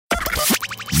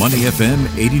Money FM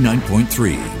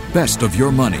 89.3. Best of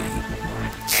your money.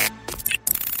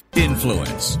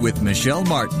 Influence with Michelle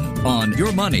Martin on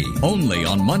Your Money, only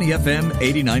on Money FM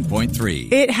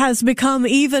 89.3. It has become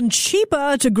even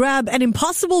cheaper to grab an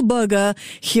Impossible Burger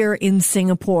here in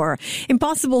Singapore.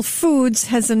 Impossible Foods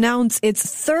has announced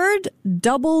its third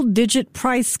double-digit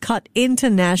price cut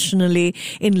internationally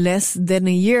in less than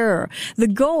a year. The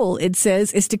goal, it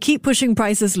says, is to keep pushing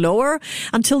prices lower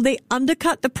until they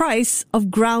undercut the price of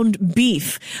ground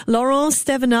beef. Laurent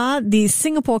Stevenard, the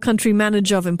Singapore country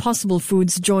manager of Impossible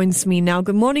Foods, joins me now.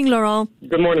 Good morning, Laurent.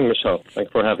 Good morning, Michelle.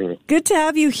 Thanks for having me. Good to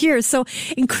have you here. So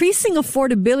increasing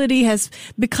affordability has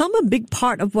become a big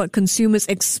part of what consumers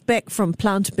expect from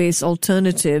plant-based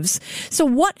alternatives. So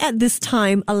what at this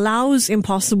time allows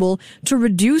Impossible to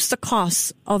reduce the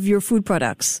costs of your food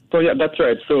products? So yeah, that's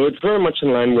right. So it's very much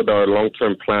in line with our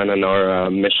long-term plan and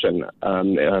our mission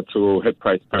to hit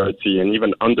price parity and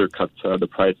even undercut the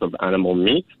price of animal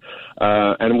meat.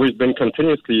 And we've been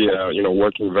continuously,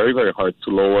 working very, very hard to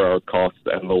lower our costs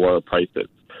and lower our prices.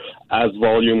 As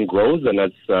volume grows and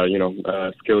as,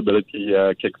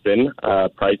 scalability kicks in,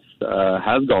 price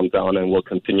has gone down and will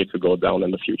continue to go down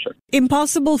in the future.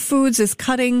 Impossible Foods is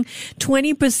cutting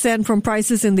 20% from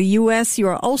prices in the U.S. You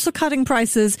are also cutting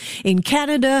prices in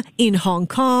Canada, in Hong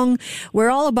Kong. We're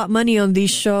all about money on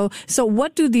this show. So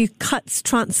what do the cuts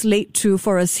translate to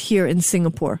for us here in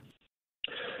Singapore?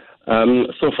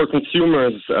 So for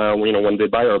consumers, when they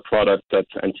buy our product at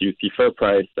NTUC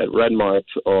FairPrice, at Redmart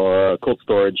or Cold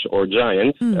Storage or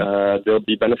Giant, they'll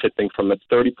be benefiting from a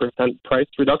 30% price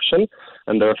reduction,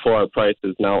 and therefore our price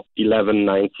is now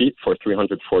 $11.90 for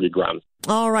 340 grams.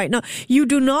 All right. Now, you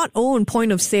do not own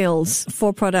point of sales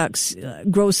for products,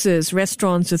 grocers,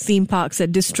 restaurants, or theme parks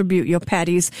that distribute your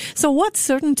patties. So what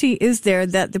certainty is there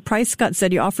that the price cuts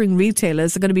that you're offering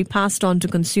retailers are going to be passed on to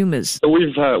consumers? So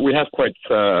we have quite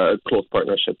close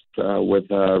partnerships with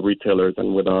retailers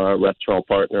and with our restaurant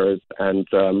partners. And,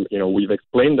 we've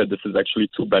explained that this is actually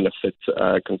to benefit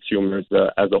consumers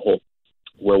as a whole.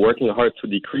 We're working hard to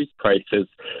decrease prices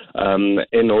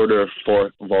in order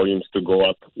for volumes to go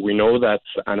up. We know that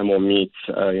animal meat,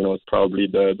 is probably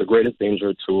the greatest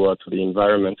danger to the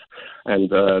environment, and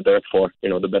therefore,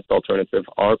 the best alternative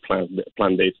are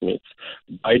plant-based meats.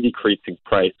 By decreasing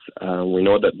price, we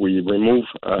know that we remove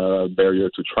barrier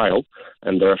to trial,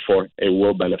 and therefore it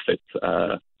will benefit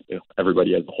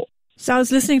everybody as a whole. So I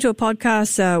was listening to a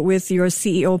podcast with your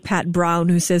CEO, Pat Brown,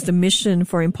 who says the mission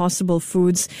for Impossible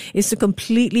Foods is to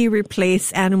completely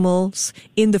replace animals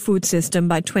in the food system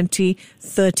by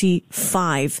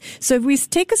 2035. So if we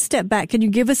take a step back, can you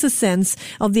give us a sense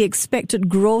of the expected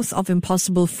growth of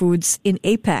Impossible Foods in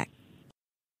APAC?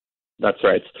 That's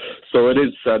right. So it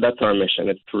is. That's our mission.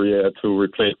 It's to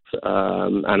replace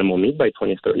animal meat by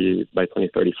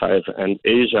 2035, and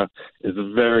Asia is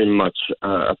very much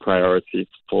a priority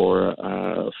for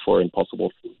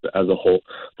Impossible Foods as a whole.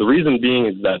 The reason being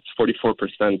is that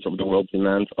 44% of the world's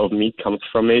demand of meat comes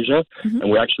from Asia,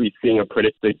 and we're actually seeing a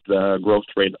predicted growth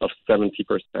rate of 70%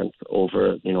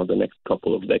 over the next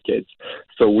couple of decades.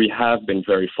 So we have been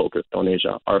very focused on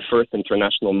Asia. Our first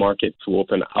international market to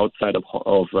open outside of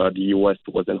the U.S.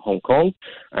 was in Hong Kong,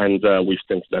 and we've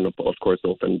since then, of course,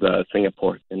 opened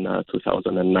Singapore in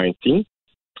 2019.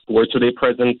 We're today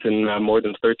present in more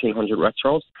than 1,300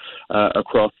 restaurants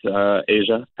across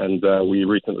Asia, and we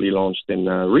recently launched in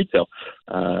retail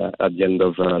at the end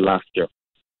of last year.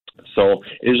 So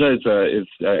Asia is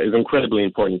incredibly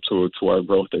important to our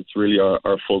growth. It's really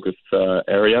our focus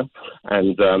area,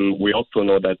 and we also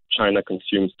know that China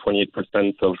consumes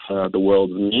 28% of the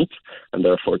world's meat, and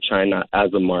therefore China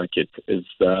as a market is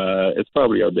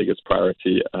probably our biggest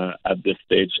priority at this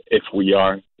stage if we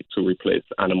are to replace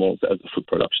animals as a food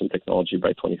production technology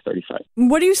by 2035.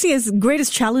 What do you see as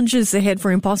greatest challenges ahead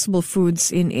for Impossible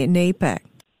Foods in APAC?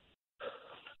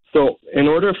 So, in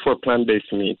order for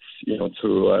plant-based meats,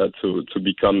 to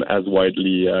become as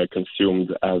widely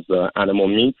consumed as animal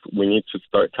meat, we need to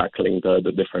start tackling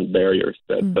the different barriers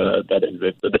that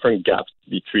exist, the different gaps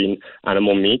between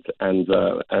animal meat and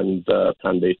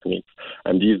plant-based meats,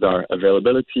 and these are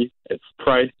availability, its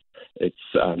price, its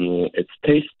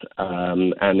taste,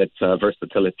 and its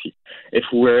versatility. If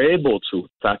we're able to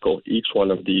tackle each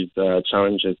one of these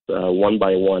challenges one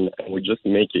by one, and we just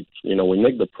make it, we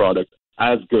make the product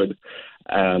as good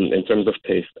in terms of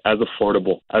taste, as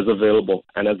affordable, as available,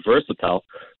 and as versatile,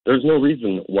 there's no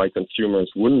reason why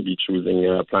consumers wouldn't be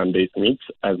choosing plant-based meats,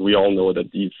 as we all know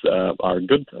that these are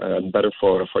good and better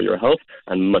for your health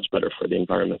and much better for the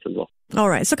environment as well. All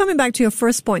right. So coming back to your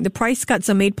first point, the price cuts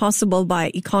are made possible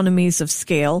by economies of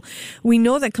scale. We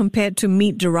know that compared to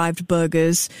meat-derived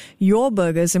burgers, your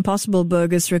burgers, Impossible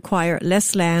Burgers, require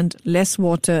less land, less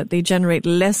water. They generate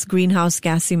less greenhouse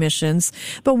gas emissions.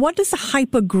 But what does the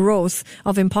hyper-growth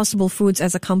of Impossible Foods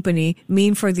as a company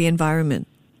mean for the environment?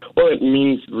 Well, it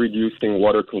means reducing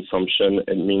water consumption.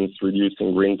 It means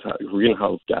reducing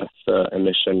greenhouse gas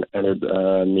emission, and it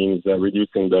means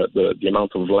reducing the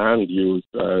amount of land used,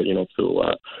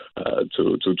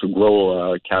 to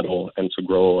grow cattle and to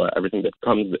grow everything that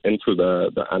comes into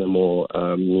the animal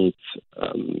meat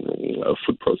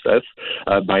food process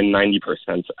by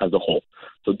 90% as a whole.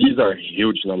 So these are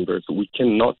huge numbers. We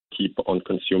cannot keep on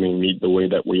consuming meat the way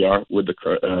that we are with the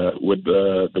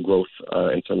growth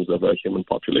in terms of human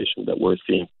population that we're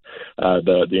seeing.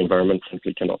 The environment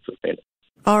simply cannot sustain it.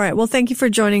 All right. Well, thank you for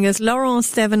joining us. Laurent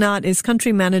Stevenard is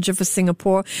country manager for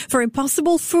Singapore for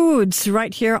Impossible Foods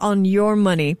right here on Your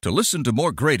Money. To listen to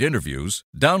more great interviews,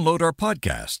 download our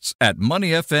podcasts at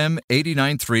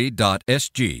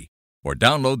moneyfm893.sg or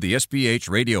download the SPH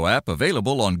radio app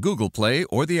available on Google Play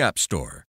or the App Store.